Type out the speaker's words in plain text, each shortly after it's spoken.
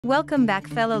Welcome back,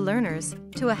 fellow learners,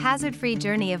 to a hazard-free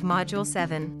journey of Module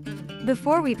 7.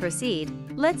 Before we proceed,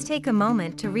 let's take a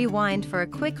moment to rewind for a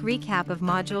quick recap of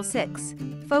Module 6,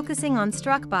 focusing on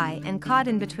struck by and caught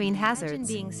in between hazards.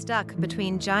 Imagine being stuck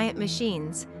between giant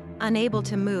machines, unable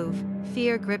to move,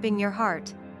 fear gripping your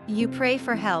heart. You pray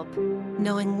for help,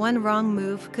 knowing one wrong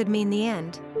move could mean the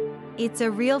end. It's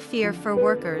a real fear for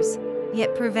workers,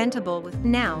 yet preventable with.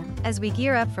 Now, as we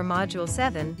gear up for Module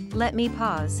 7, let me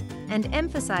pause and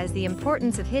emphasize the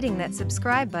importance of hitting that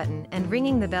subscribe button and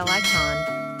ringing the bell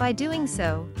icon. By doing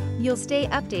so, you'll stay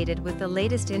updated with the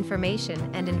latest information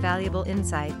and invaluable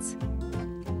insights.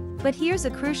 But here's a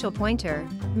crucial pointer: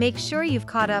 make sure you've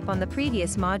caught up on the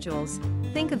previous modules.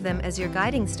 Think of them as your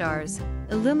guiding stars,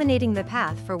 illuminating the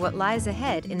path for what lies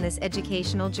ahead in this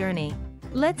educational journey.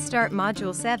 Let's start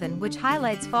Module 7, which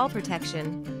highlights fall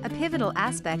protection, a pivotal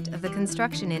aspect of the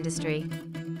construction industry.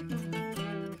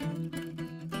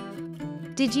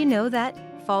 Did you know that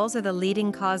falls are the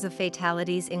leading cause of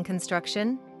fatalities in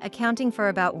construction, accounting for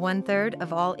about 1/3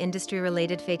 of all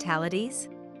industry-related fatalities?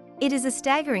 It is a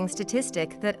staggering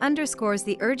statistic that underscores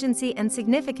the urgency and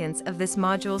significance of this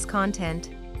module's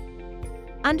content.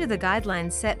 Under the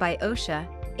guidelines set by OSHA,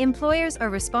 employers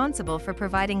are responsible for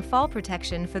providing fall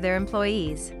protection for their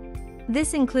employees.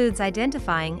 This includes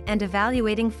identifying and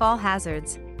evaluating fall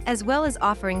hazards, as well as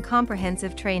offering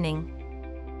comprehensive training.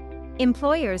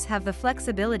 Employers have the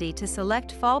flexibility to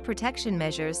select fall protection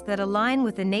measures that align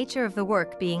with the nature of the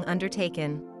work being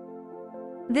undertaken.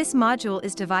 This module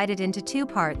is divided into two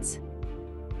parts.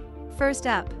 First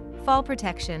up, fall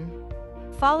protection,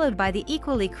 followed by the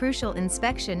equally crucial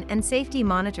inspection and safety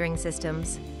monitoring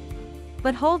systems.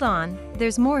 But hold on,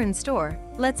 there's more in store.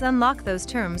 Let's unlock those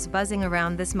terms buzzing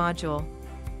around this module.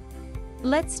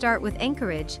 Let's start with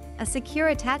Anchorage, a secure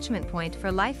attachment point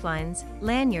for lifelines,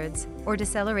 lanyards, or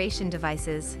deceleration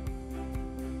devices.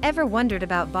 Ever wondered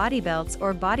about body belts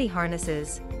or body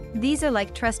harnesses? These are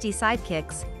like trusty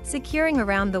sidekicks, securing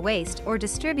around the waist or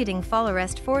distributing fall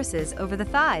arrest forces over the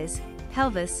thighs,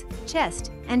 pelvis,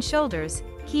 chest, and shoulders,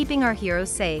 keeping our heroes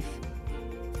safe.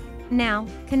 Now,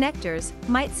 connectors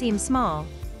might seem small,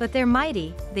 but they're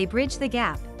mighty. They bridge the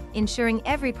gap, ensuring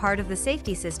every part of the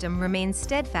safety system remains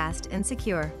steadfast and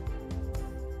secure.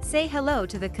 Say hello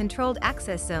to the controlled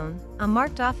access zone, a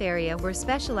marked-off area where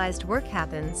specialized work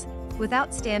happens.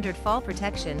 Without standard fall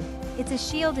protection, it's a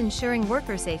shield ensuring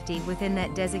worker safety within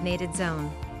that designated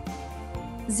zone.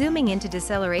 Zooming into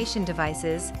deceleration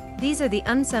devices, these are the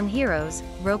unsung heroes.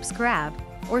 Ropes grab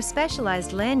or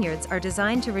specialized lanyards are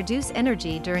designed to reduce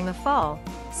energy during a fall,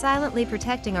 silently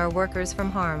protecting our workers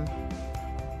from harm.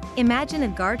 Imagine a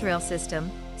guardrail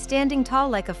system, standing tall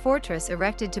like a fortress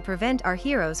erected to prevent our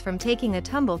heroes from taking a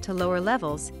tumble to lower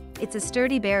levels. It's a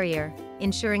sturdy barrier,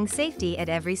 ensuring safety at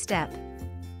every step.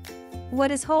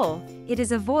 What is hole? It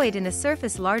is a void in a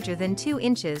surface larger than 2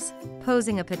 inches,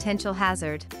 posing a potential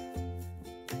hazard.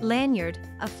 Lanyard,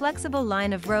 a flexible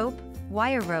line of rope,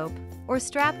 wire rope, or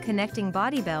strap connecting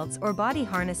body belts or body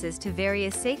harnesses to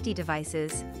various safety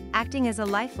devices, acting as a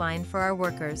lifeline for our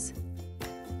workers.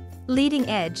 Leading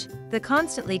edge, the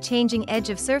constantly changing edge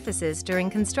of surfaces during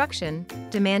construction,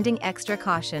 demanding extra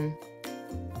caution.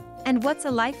 And what's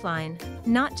a lifeline?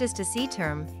 Not just a sea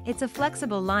term, it's a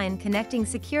flexible line connecting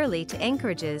securely to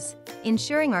anchorages,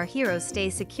 ensuring our heroes stay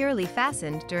securely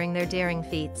fastened during their daring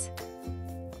feats.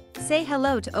 Say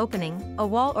hello to opening, a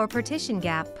wall or partition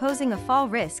gap posing a fall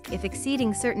risk if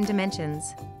exceeding certain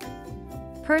dimensions.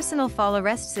 Personal fall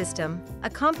arrest system, a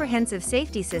comprehensive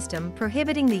safety system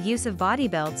prohibiting the use of body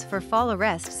belts for fall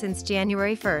arrest since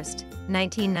January 1,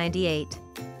 1998.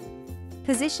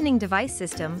 Positioning device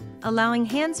system, allowing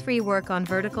hands-free work on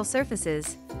vertical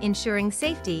surfaces, ensuring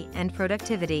safety and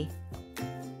productivity.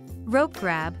 Rope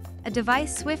grab, a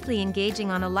device swiftly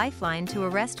engaging on a lifeline to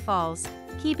arrest falls,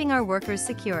 keeping our workers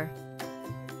secure.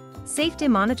 Safety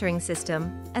monitoring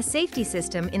system, a safety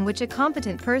system in which a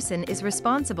competent person is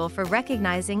responsible for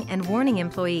recognizing and warning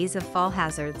employees of fall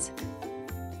hazards.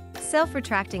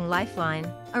 Self-retracting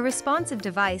lifeline, a responsive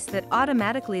device that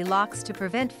automatically locks to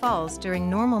prevent falls during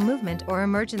normal movement or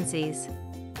emergencies.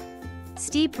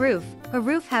 Steep roof, a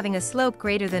roof having a slope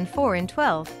greater than 4 in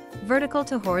 12, vertical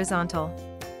to horizontal.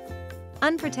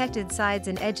 Unprotected sides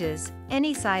and edges,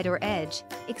 any side or edge,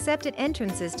 except at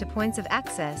entrances to points of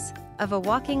access, of a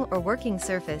walking or working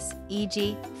surface,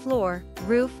 e.g., floor,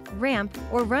 roof, ramp,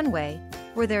 or runway,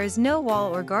 where there is no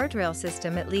wall or guardrail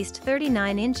system at least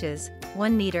 39 inches,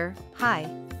 1 meter, high.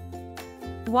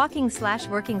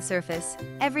 Walking/working surface,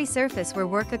 every surface where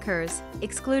work occurs,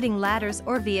 excluding ladders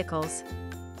or vehicles.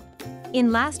 In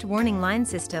last warning line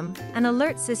system, an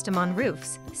alert system on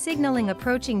roofs, signaling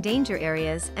approaching danger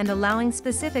areas and allowing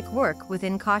specific work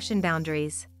within caution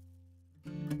boundaries.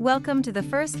 Welcome to the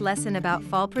first lesson about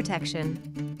fall protection.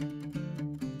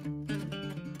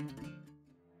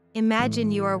 Imagine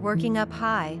you are working up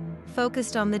high,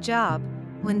 focused on the job,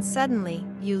 when suddenly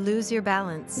you lose your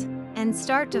balance and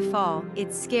start to fall.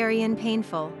 It's scary and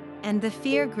painful, and the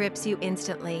fear grips you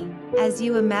instantly as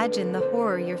you imagine the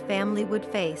horror your family would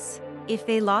face if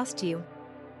they lost you.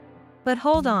 But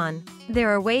hold on, there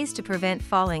are ways to prevent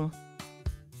falling.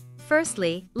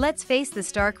 Firstly, let's face the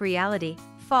stark reality: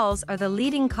 falls are the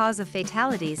leading cause of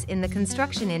fatalities in the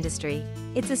construction industry.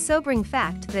 It's a sobering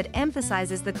fact that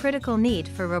emphasizes the critical need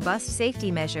for robust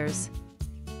safety measures.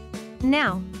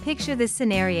 Now, picture this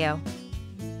scenario.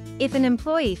 If an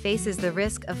employee faces the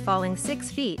risk of falling 6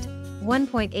 feet,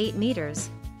 1.8 meters,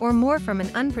 or more from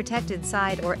an unprotected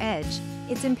side or edge,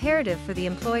 it's imperative for the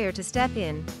employer to step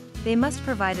in. They must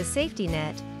provide a safety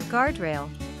net, guardrail,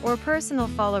 or personal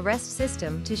fall arrest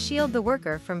system to shield the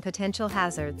worker from potential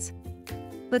hazards.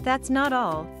 But that's not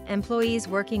all. Employees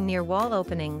working near wall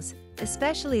openings,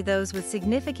 especially those with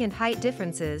significant height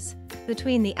differences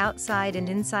between the outside and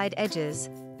inside edges,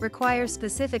 require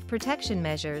specific protection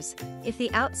measures. If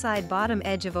the outside bottom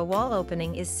edge of a wall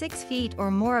opening is 6 feet or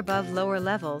more above lower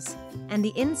levels, and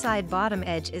the inside bottom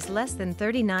edge is less than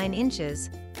 39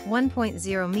 inches,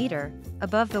 1.0 meter,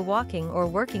 above the walking or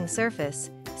working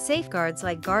surface, safeguards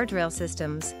like guardrail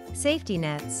systems, safety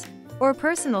nets, or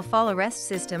personal fall arrest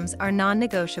systems are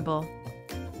non-negotiable.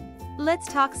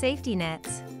 Let's talk safety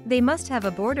nets. They must have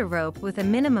a border rope with a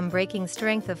minimum breaking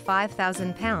strength of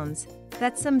 5,000 pounds.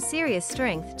 That's some serious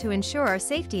strength to ensure our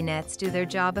safety nets do their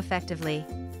job effectively.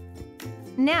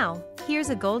 Now, here's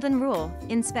a golden rule: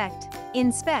 inspect,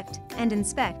 inspect, and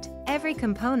inspect. Every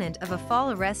component of a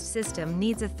fall arrest system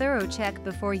needs a thorough check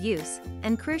before use,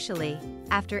 and crucially,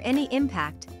 after any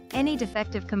impact, any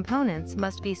defective components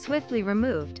must be swiftly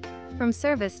removed from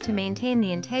service to maintain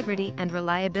the integrity and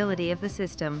reliability of the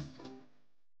system.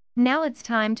 Now it's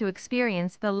time to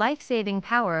experience the life-saving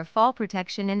power of fall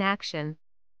protection in action.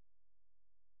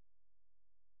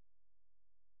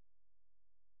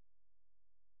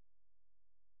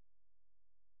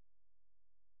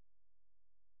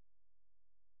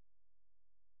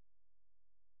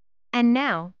 And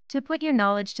now, to put your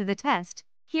knowledge to the test,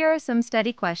 here are some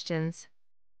study questions.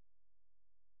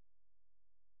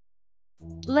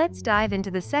 Let's dive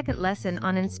into the second lesson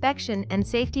on inspection and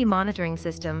safety monitoring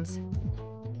systems.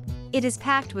 It is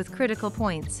packed with critical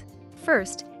points.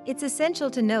 First, it's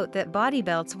essential to note that body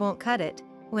belts won't cut it.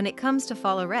 When it comes to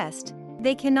fall arrest,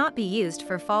 they cannot be used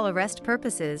for fall arrest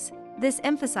purposes. This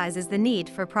emphasizes the need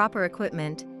for proper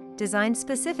equipment, designed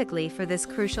specifically for this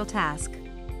crucial task.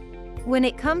 When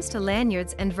it comes to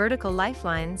lanyards and vertical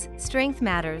lifelines, strength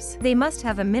matters. They must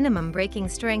have a minimum breaking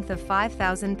strength of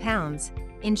 5,000 pounds,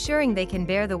 ensuring they can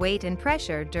bear the weight and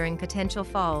pressure during potential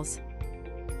falls.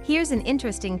 Here's an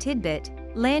interesting tidbit: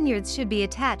 lanyards should be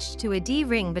attached to a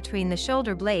D-ring between the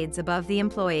shoulder blades above the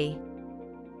employee.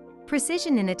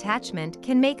 Precision in attachment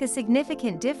can make a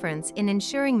significant difference in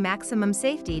ensuring maximum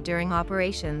safety during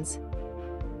operations.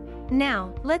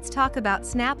 Now, let's talk about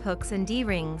snap hooks and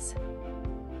D-rings.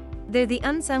 They're the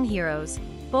unsung heroes.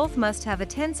 Both must have a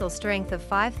tensile strength of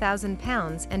 5,000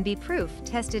 pounds and be proof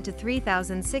tested to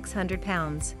 3,600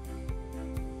 pounds.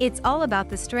 It's all about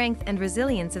the strength and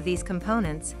resilience of these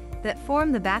components that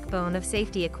form the backbone of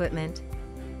safety equipment.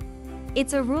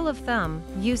 It's a rule of thumb: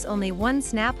 use only one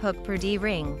snap hook per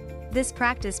D-ring. This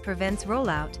practice prevents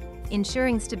rollout,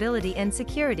 ensuring stability and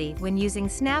security when using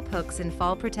snap hooks in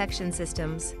fall protection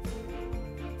systems.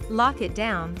 Lock it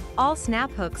down. All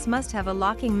snap hooks must have a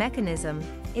locking mechanism.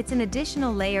 It's an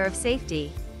additional layer of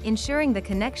safety, ensuring the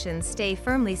connections stay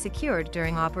firmly secured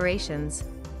during operations.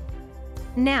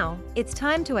 Now, it's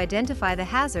time to identify the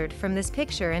hazard from this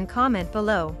picture and comment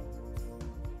below.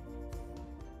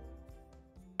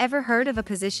 Ever heard of a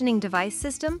positioning device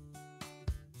system?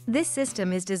 This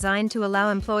system is designed to allow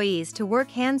employees to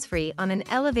work hands-free on an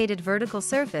elevated vertical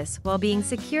surface while being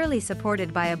securely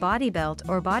supported by a body belt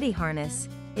or body harness.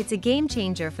 It's a game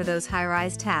changer for those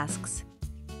high-rise tasks.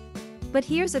 But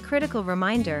here's a critical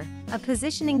reminder: a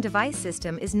positioning device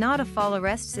system is not a fall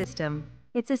arrest system.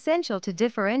 It's essential to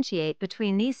differentiate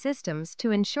between these systems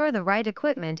to ensure the right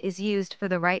equipment is used for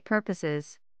the right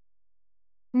purposes.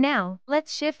 Now,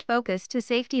 let's shift focus to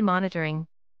safety monitoring.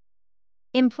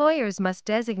 Employers must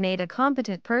designate a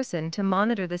competent person to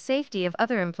monitor the safety of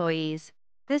other employees.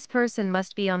 This person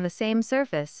must be on the same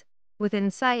surface,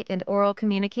 within sight and oral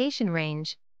communication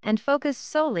range, and focused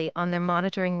solely on their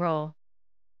monitoring role.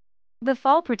 The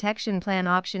fall protection plan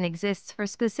option exists for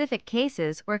specific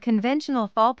cases where conventional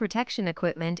fall protection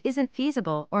equipment isn't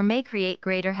feasible or may create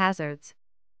greater hazards.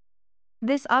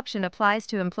 This option applies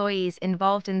to employees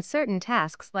involved in certain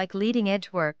tasks like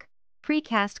leading-edge work,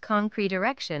 precast concrete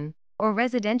erection, or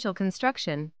residential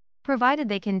construction, provided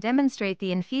they can demonstrate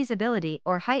the infeasibility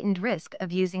or heightened risk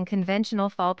of using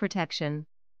conventional fall protection.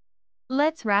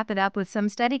 Let's wrap it up with some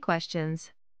study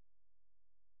questions.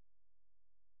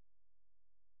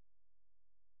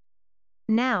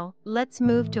 Now, let's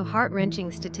move to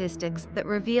heart-wrenching statistics that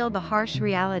reveal the harsh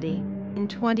reality. In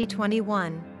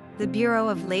 2021, the Bureau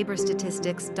of Labor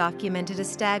Statistics documented a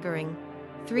staggering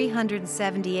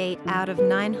 378 out of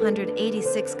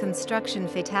 986 construction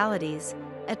fatalities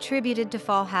attributed to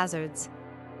fall hazards.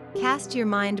 Cast your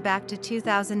mind back to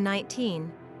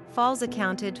 2019. Falls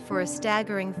accounted for a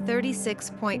staggering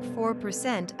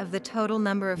 36.4% of the total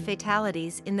number of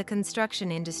fatalities in the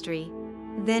construction industry.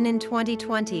 Then in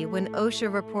 2020, when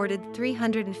OSHA reported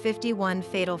 351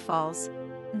 fatal falls.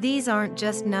 These aren't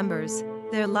just numbers,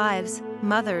 they're lives,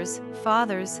 mothers,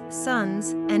 fathers, sons,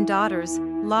 and daughters,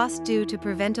 lost due to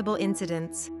preventable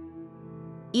incidents.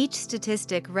 Each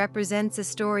statistic represents a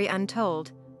story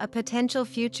untold, a potential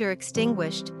future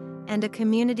extinguished, and a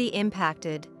community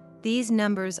impacted. These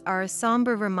numbers are a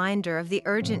somber reminder of the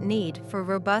urgent need for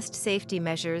robust safety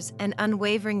measures and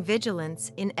unwavering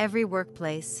vigilance in every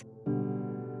workplace.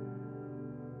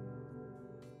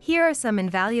 Here are some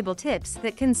invaluable tips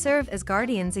that can serve as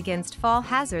guardians against fall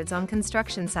hazards on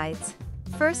construction sites.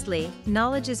 Firstly,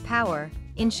 knowledge is power.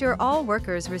 Ensure all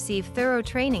workers receive thorough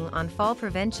training on fall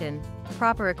prevention,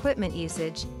 proper equipment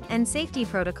usage, and safety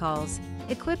protocols.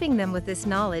 Equipping them with this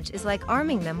knowledge is like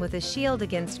arming them with a shield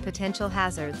against potential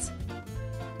hazards.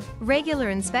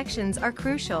 Regular inspections are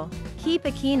crucial. Keep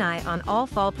a keen eye on all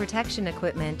fall protection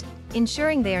equipment,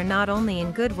 ensuring they are not only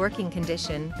in good working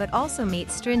condition but also meet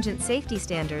stringent safety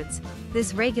standards.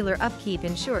 This regular upkeep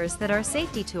ensures that our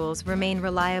safety tools remain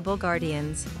reliable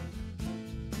guardians.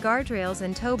 Guardrails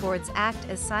and tow boards act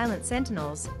as silent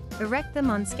sentinels. Erect them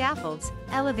on scaffolds,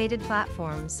 elevated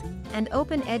platforms, and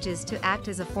open edges to act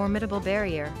as a formidable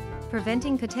barrier,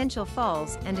 preventing potential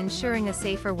falls and ensuring a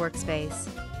safer workspace.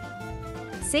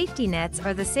 Safety nets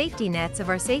are the safety nets of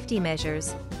our safety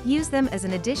measures. Use them as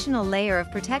an additional layer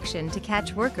of protection to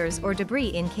catch workers or debris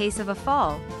in case of a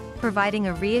fall, providing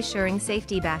a reassuring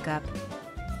safety backup.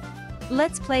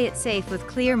 Let's play it safe with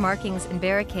clear markings and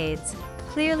barricades.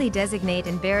 Clearly designate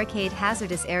and barricade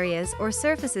hazardous areas or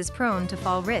surfaces prone to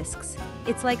fall risks.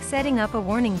 It's like setting up a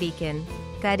warning beacon,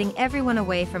 guiding everyone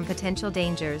away from potential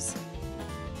dangers.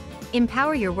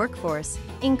 Empower your workforce.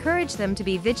 Encourage them to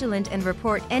be vigilant and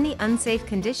report any unsafe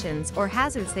conditions or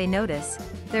hazards they notice.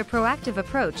 Their proactive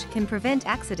approach can prevent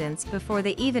accidents before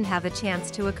they even have a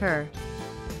chance to occur.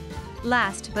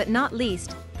 Last but not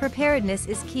least, preparedness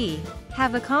is key.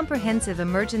 Have a comprehensive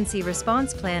emergency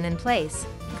response plan in place,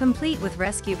 complete with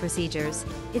rescue procedures.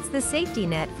 It's the safety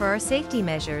net for our safety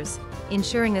measures,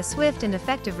 ensuring a swift and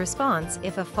effective response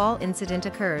if a fall incident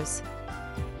occurs.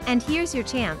 And here's your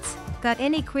chance. Got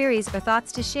any queries or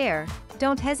thoughts to share?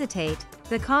 Don't hesitate,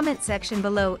 the comment section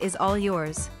below is all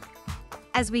yours.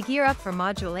 As we gear up for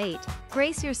Module 8,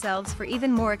 brace yourselves for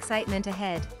even more excitement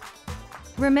ahead.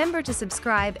 Remember to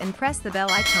subscribe and press the bell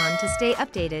icon to stay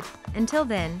updated. Until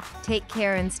then, take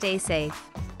care and stay safe.